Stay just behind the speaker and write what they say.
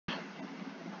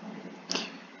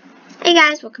Hey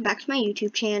guys, welcome back to my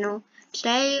YouTube channel.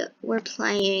 Today we're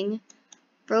playing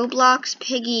Roblox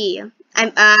Piggy.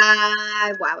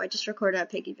 Wow, I just recorded a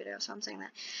Piggy video, so I'm saying that.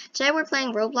 Today we're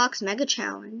playing Roblox Mega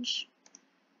Challenge.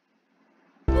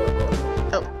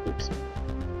 Oh, oops.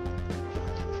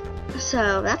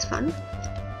 So that's fun.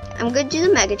 I'm gonna do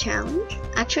the Mega Challenge.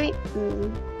 Actually,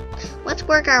 let's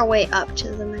work our way up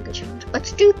to the Mega Challenge.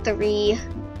 Let's do 3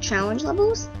 challenge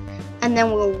levels, and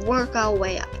then we'll work our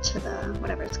way up to the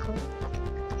whatever it's called.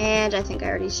 And I think I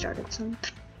already started some.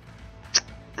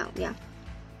 Oh, yeah.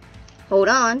 Hold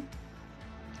on.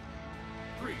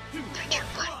 3, 2,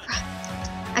 1, run.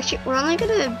 Actually, we're only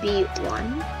gonna beat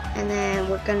 1, and then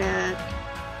we're gonna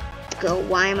go.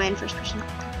 Why am I in first person?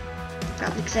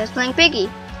 Probably because I was playing Piggy,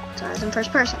 so I was in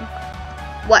first person.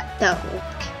 What the?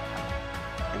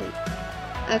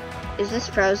 Is this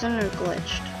frozen or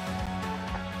glitched?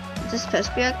 Is this supposed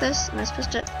to be like this? Am I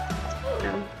supposed to?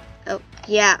 No. Oh,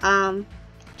 yeah.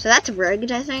 So that's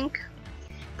rigged, I think.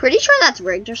 Pretty sure that's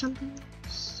rigged or something.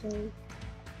 So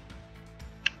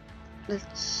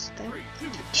let's.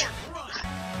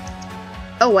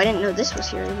 Oh, I didn't know this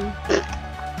was here even.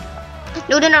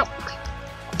 No. Okay.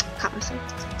 Caught myself.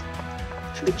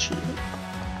 Should be cheating.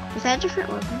 Is that a different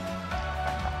weapon?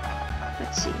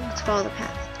 Let's see. Let's follow the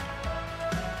path.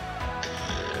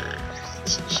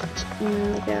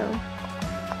 Go.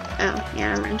 Oh,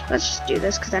 yeah, never mind. Let's just do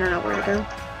this because I don't know where to go.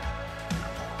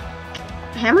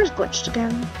 Hammer's glitched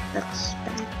again. That's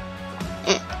bad.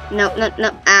 No.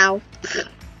 Ow.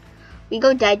 We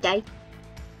go die.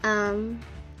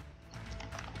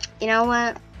 You know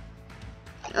what?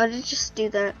 I'll just do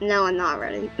the. No, I'm not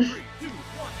ready.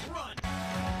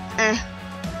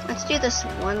 Let's do this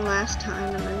one last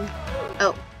time and then.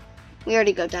 Oh, we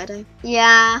already go die.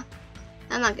 Yeah,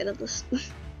 I'm not good at this.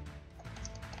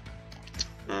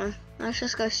 Let's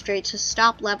just go straight to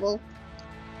stop level.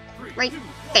 Right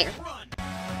there.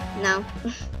 No.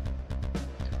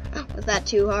 Was that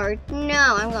too hard?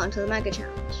 No, I'm going to the Mega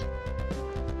Challenge.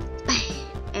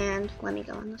 And let me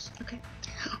go on this. Okay.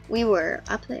 We were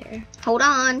up there. Hold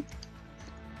on.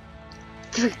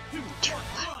 3, 2, 1,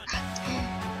 run.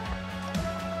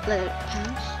 Let it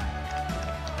pass.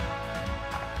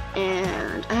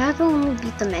 And I have only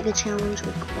beat the Mega Challenge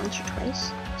like once or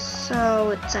twice.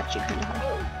 So it's actually kind of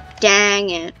hard. Dang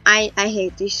it. I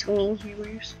hate these swinging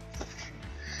hammers.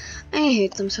 I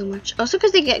hate them so much. Also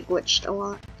because they get glitched a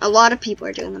lot. A lot of people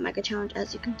are doing the Mega Challenge,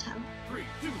 as you can tell. 3,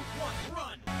 2, 1,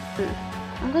 run.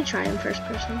 I'm gonna try in first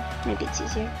person. Maybe it's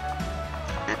easier.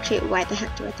 Actually, why the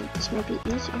heck do I think this might be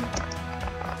easier?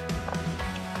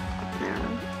 I don't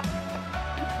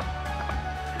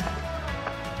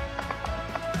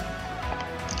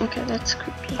know. Okay, that's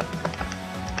creepy.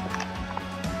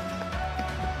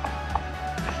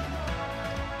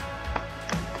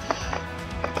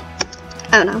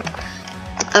 Oh no.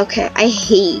 Okay, I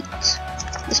hate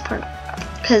this part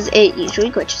because it usually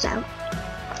glitches out.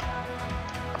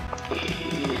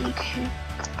 Okay.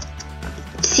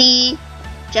 See?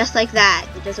 Just like that.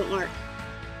 It doesn't work.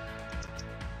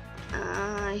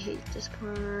 I hate this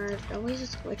part. It always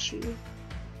is glitchy.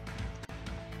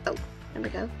 Oh, there we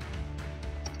go.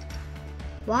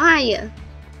 Why? Yeah.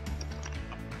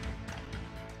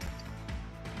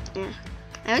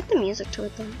 I like the music to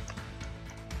it though.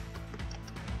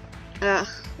 Ugh,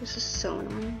 this is so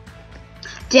annoying.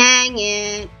 Dang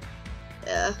it!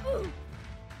 Ugh.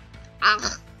 Oh,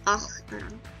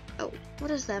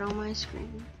 what is that on my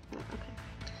screen? Oh, okay.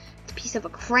 It's a piece of a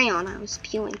crayon I was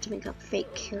peeling to make a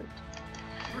fake carrot.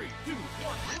 3, 2, 1,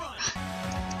 run.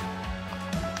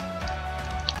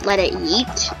 Let it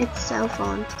yeet itself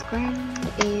onto the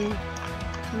ground and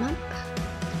come up.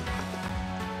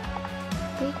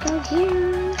 We go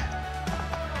here.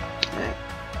 Alright.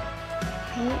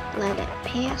 Okay, let it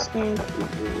pass and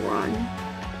run.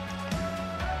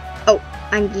 Oh,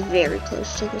 I'm very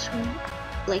close to this one.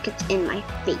 Like it's in my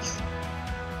face.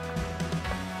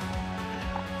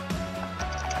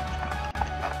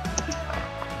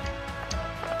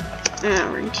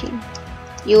 Alright, team.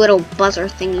 You little buzzer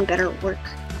thing, you better work.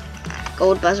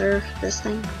 Gold buzzer, this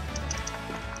thing.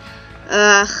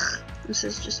 Ugh, this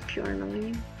is just pure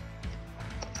annoying.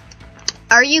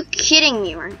 Are you kidding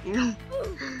me right now?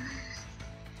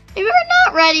 We're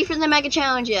not ready for the Mega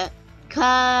Challenge yet.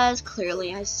 Cause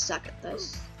clearly I suck at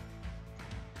this.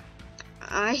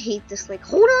 I hate this, like,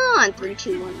 hold on! 3,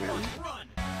 2, 1, run.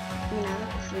 I mean, I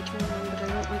like the 3, 2, 1, but I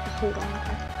don't like the hold on.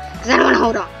 Because I don't want to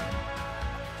hold on.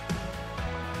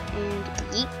 And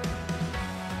yeet.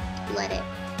 Let it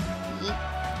yeet.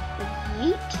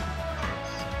 Yeet.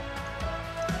 Pass.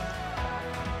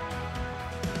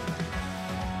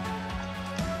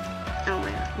 Oh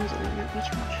my god, I'm doing that way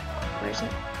too much. Where is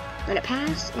it? Let it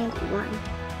pass and run.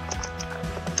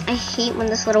 I hate when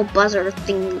this little buzzer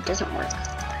thing doesn't work.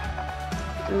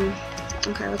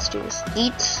 Okay, let's do this.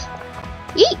 Yeet.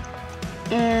 Yeet!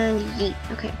 And yeet.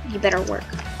 Okay, you better work.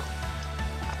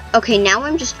 Okay, now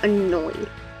I'm just annoyed.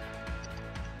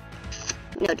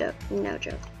 No joke. No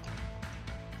joke.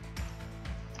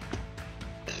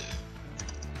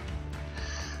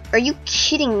 Are you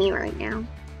kidding me right now?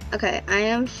 Okay, I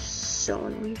am so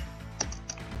annoyed.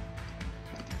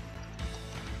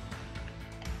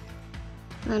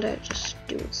 Let it just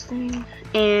do its thing.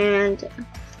 And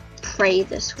pray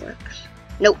this works.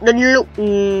 Nope, no, no,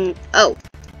 no. Oh,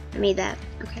 I made that.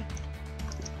 Okay.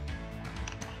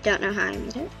 Don't know how I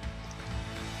made it.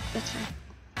 That's fine.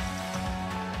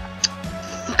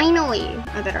 Finally!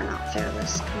 I better not fail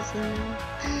this, because then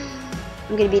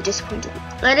I'm gonna be disappointed.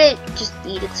 Let it just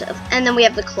eat itself. And then we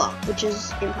have the clock, which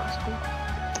is impossible.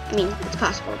 I mean, it's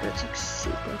possible, but it's like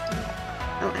super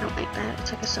hard. Oh, I don't like that.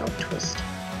 It's like a solid twist.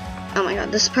 Oh my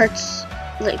god, this part's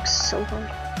like so hard.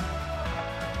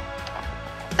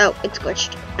 Oh, it's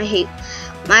glitched. I hate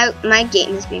my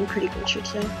game is being pretty glitchy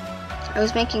today. I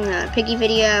was making a piggy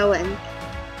video and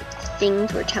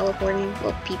things were teleporting.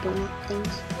 Well, people, not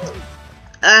things.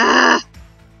 Ah!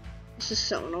 This is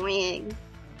so annoying.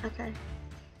 Okay.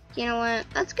 You know what?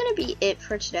 That's gonna be it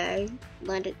for today.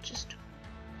 Let it just.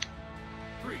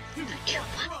 3, 2,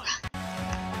 1,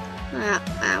 run.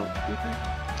 Ow. Okay.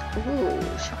 Ooh,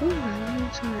 should we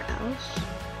run somewhere else?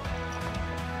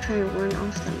 Try to run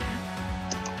off the map.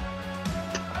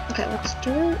 Okay, let's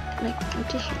do it like up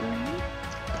to here, right?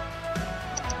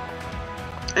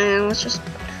 And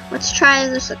let's try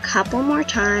this a couple more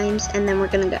times, and then we're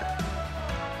gonna go.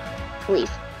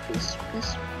 Leave. This.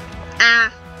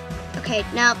 Ah. Okay,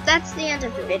 now that's the end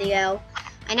of the video.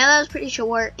 I know that was pretty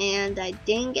short, and I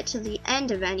didn't get to the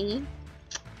end of any,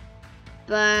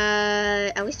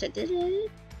 but at least I did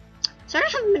it. Sorry I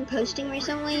haven't been posting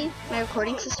recently. My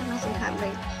recording system has been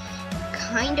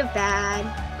kind of bad.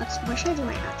 Where should I do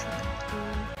my outro?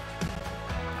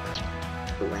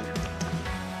 Ooh, I know.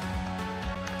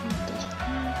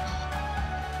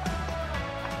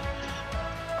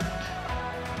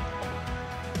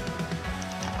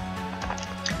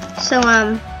 So,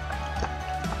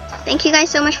 thank you guys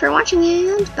so much for watching,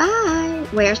 and bye.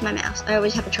 Where's my mouse? I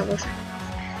always have a trouble finding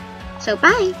it. So,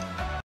 bye.